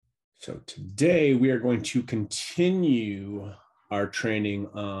So today we are going to continue our training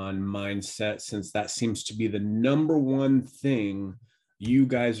on mindset, since that seems to be the number one thing you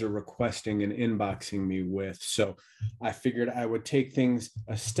guys are requesting and inboxing me with. So I figured I would take things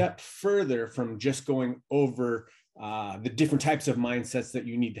a step further from just going over the different types of mindsets that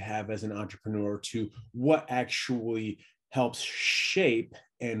you need to have as an entrepreneur to what actually helps shape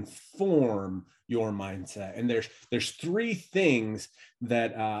and form your mindset. And there's three things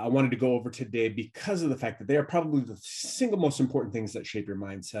that I wanted to go over today because of the fact that they are probably the single most important things that shape your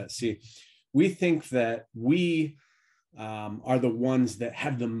mindset. See, we think that we are the ones that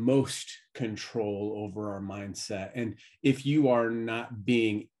have the most control over our mindset. And if you are not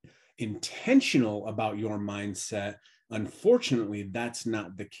being intentional about your mindset, unfortunately, that's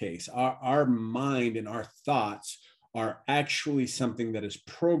not the case. Our mind and our thoughts are actually something that is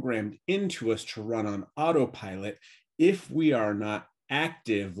programmed into us to run on autopilot if we are not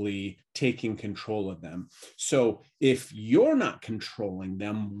actively taking control of them. So if you're not controlling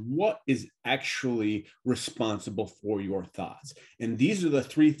them, what is actually responsible for your thoughts? And these are the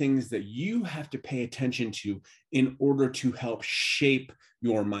three things that you have to pay attention to in order to help shape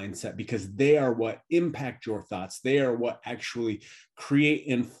your mindset, because they are what impact your thoughts. They are what actually create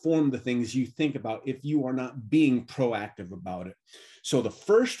and form the things you think about if you are not being proactive about it. So the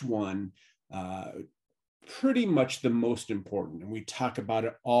first one, pretty much the most important, and we talk about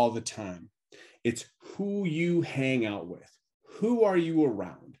it all the time. It's who you hang out with. Who are you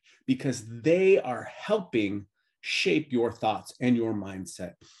around? Because they are helping shape your thoughts and your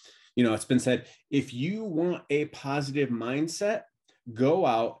mindset. You know, it's been said, if you want a positive mindset, go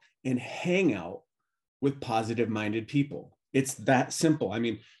out and hang out with positive minded people. It's that simple. I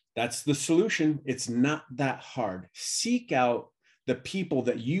mean, that's the solution. It's not that hard. Seek out the people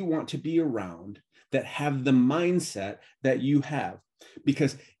that you want to be around that have the mindset that you have.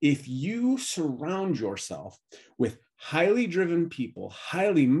 Because if you surround yourself with highly driven people,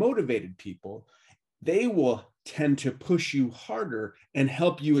 highly motivated people, they will tend to push you harder and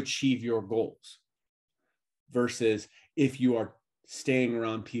help you achieve your goals. Versus if you are staying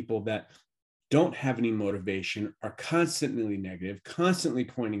around people that don't have any motivation, are constantly negative, constantly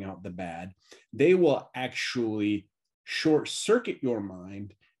pointing out the bad, they will actually short circuit your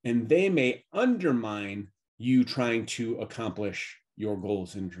mind, and they may undermine you trying to accomplish your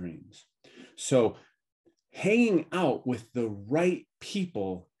goals and dreams. So hanging out with the right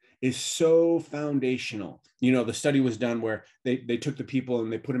people is so foundational. You know, the study was done where they took the people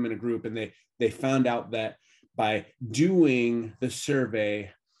and they put them in a group, and they found out that by doing the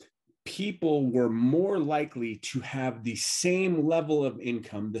survey, people were more likely to have the same level of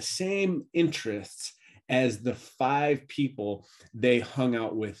income, the same interests as the 5 people they hung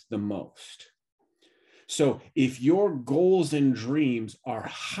out with the most. So if your goals and dreams are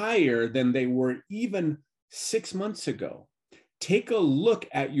higher than they were even 6 months ago, take a look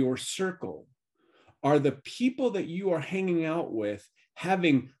at your circle. Are the people that you are hanging out with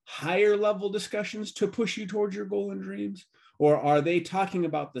having higher level discussions to push you towards your goal and dreams? Or are they talking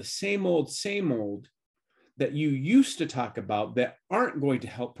about the same old that you used to talk about that aren't going to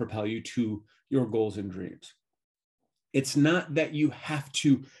help propel you to your goals and dreams? It's not that you have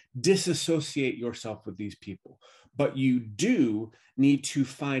to disassociate yourself with these people, but you do need to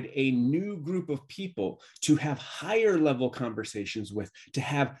find a new group of people to have higher level conversations with, to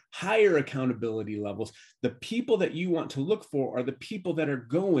have higher accountability levels. The people that you want to look for are the people that are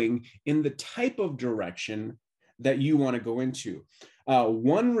going in the type of direction that you want to go into.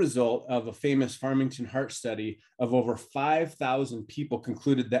 One result of a famous Farmington Heart study of over 5,000 people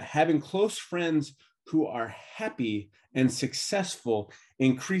concluded that having close friends who are happy and successful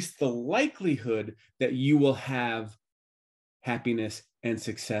increase the likelihood that you will have happiness and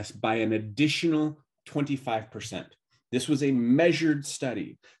success by an additional 25%. This was a measured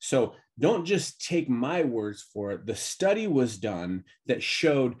study. So don't just take my words for it. The study was done that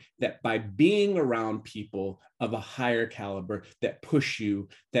showed that by being around people of a higher caliber that push you,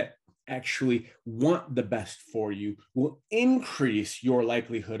 that actually want the best for you, will increase your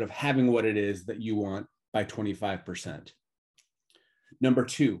likelihood of having what it is that you want by 25%. Number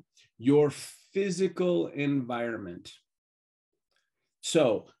 2, your physical environment.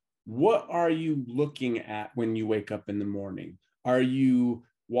 So what are you looking at when you wake up in the morning? Are you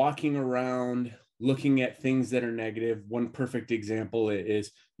walking around looking at things that are negative? One perfect example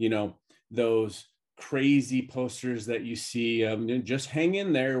is, you know, those crazy posters that you see, just hang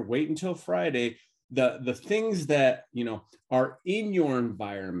in there, wait until Friday. The things that, you know, are in your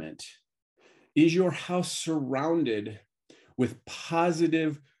environment. Is your house surrounded with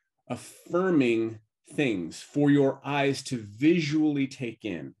positive, affirming things for your eyes to visually take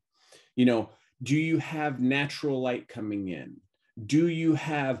in? You know, do you have natural light coming in? Do you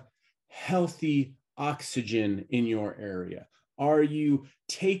have healthy oxygen in your area? Are you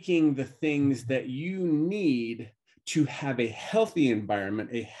taking the things that you need to have a healthy environment,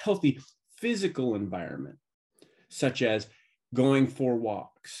 a healthy physical environment, such as going for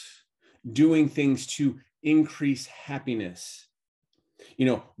walks, doing things to increase happiness? You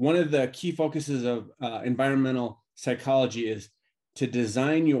know, one of the key focuses of environmental psychology is to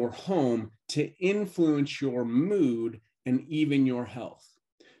design your home to influence your mood and even your health.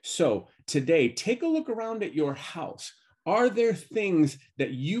 So today, take a look around at your house. Are there things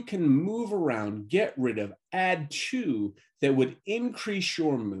that you can move around, get rid of, add to that would increase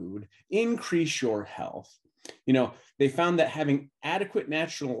your mood, increase your health? You know, they found that having adequate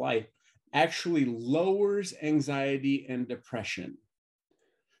natural light actually lowers anxiety and depression.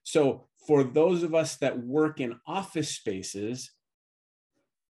 So for those of us that work in office spaces,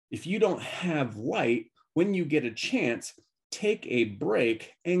 if you don't have light, when you get a chance, take a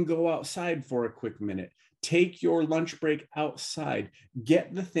break and go outside for a quick minute. Take your lunch break outside.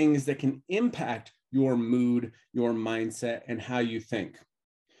 Get the things that can impact your mood, your mindset, and how you think.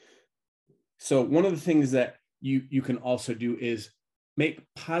 So one of the things that you can also do is make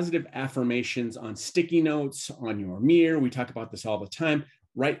positive affirmations on sticky notes, on your mirror. We talk about this all the time.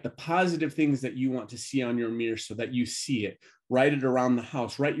 Write the positive things that you want to see on your mirror so that you see it. Write it around the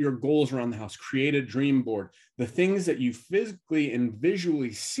house. Write your goals around the house. Create a dream board. The things that you physically and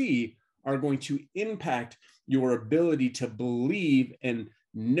visually see are going to impact your ability to believe and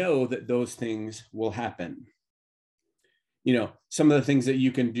know that those things will happen. You know, some of the things that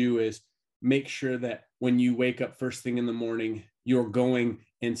you can do is make sure that when you wake up first thing in the morning, you're going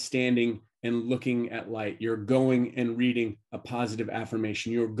and standing and looking at light. You're going and reading a positive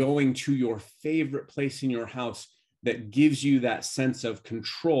affirmation. You're going to your favorite place in your house that gives you that sense of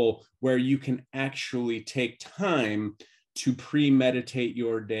control, where you can actually take time to premeditate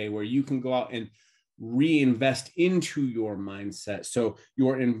your day, where you can go out and reinvest into your mindset. So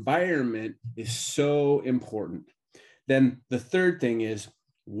your environment is so important. Then the third thing is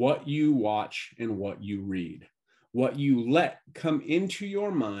what you watch and what you read. What you let come into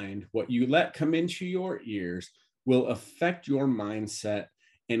your mind, what you let come into your ears will affect your mindset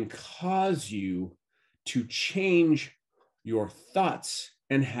and cause you to change your thoughts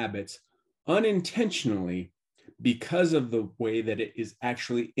and habits unintentionally because of the way that it is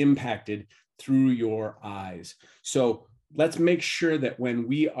actually impacted through your eyes. So let's make sure that when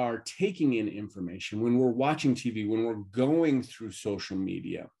we are taking in information, when we're watching TV, when we're going through social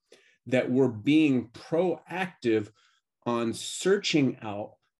media, that we're being proactive on searching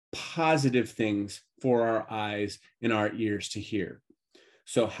out positive things for our eyes and our ears to hear.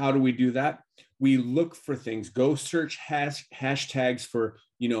 So how do we do that? We look for things, go search hashtags for,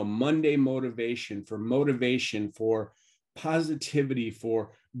 you know, Monday motivation, for positivity,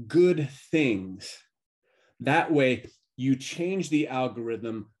 for good things. That way you change the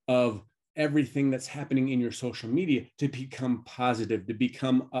algorithm of everything that's happening in your social media to become positive, to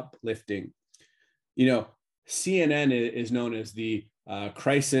become uplifting. You know, CNN is known as the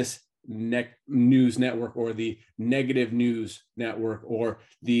crisis news network, or the negative news network, or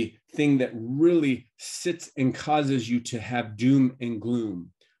the thing that really sits and causes you to have doom and gloom.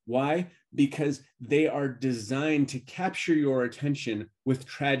 Why? Because they are designed to capture your attention with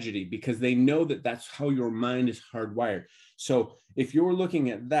tragedy, because they know that that's how your mind is hardwired. So if you're looking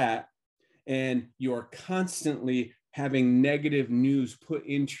at that and you're constantly having negative news put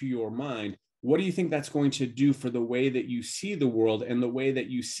into your mind, what do you think that's going to do for the way that you see the world and the way that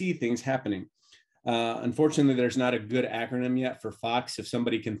you see things happening? Unfortunately, there's not a good acronym yet for Fox. If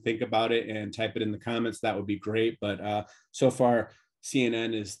somebody can think about it and type it in the comments, that would be great. But so far,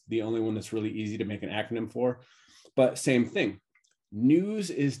 CNN is the only one that's really easy to make an acronym for. But same thing,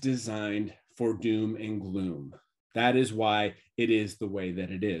 news is designed for doom and gloom. That is why it is the way that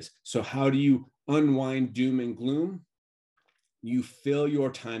it is. So how do you unwind doom and gloom? You fill your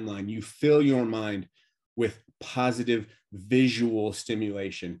timeline, you fill your mind with positive visual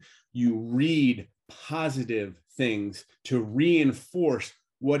stimulation. You read positive things to reinforce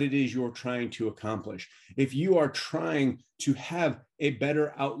what it is you're trying to accomplish. If you are trying to have a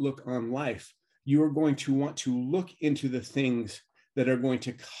better outlook on life, you are going to want to look into the things that are going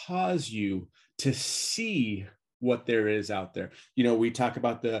to cause you to see what there is out there. You know, we talk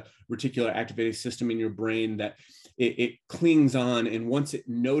about the reticular activating system in your brain, that it clings on, and once it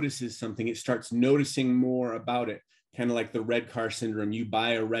notices something, it starts noticing more about it. Kind of like the red car syndrome. You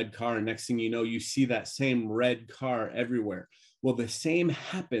buy a red car, and next thing you know, you see that same red car everywhere. Well, the same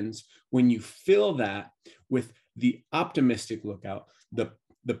happens when you fill that with the optimistic lookout, the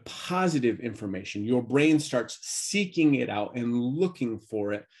the positive information. Your brain starts seeking it out and looking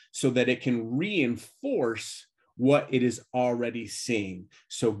for it so that it can reinforce what it is already seeing.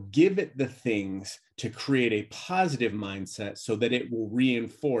 So give it the things to create a positive mindset so that it will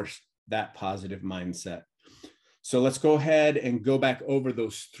reinforce that positive mindset. So let's go ahead and go back over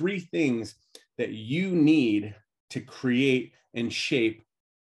those 3 things that you need to create and shape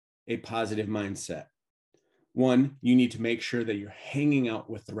a positive mindset. 1, you need to make sure that you're hanging out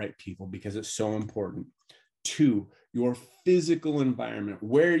with the right people because it's so important. 2, your physical environment,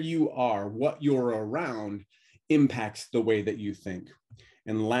 where you are, what you're around, impacts the way that you think.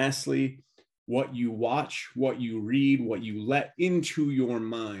 And lastly, what you watch, what you read, what you let into your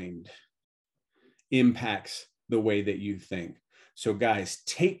mind impacts the way that you think. So guys,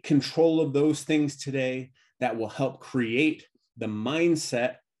 take control of those things today. That will help create the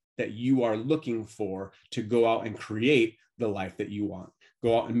mindset that you are looking for to go out and create the life that you want.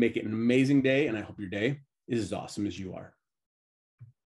 Go out and make it an amazing day. And I hope your day is as awesome as you are.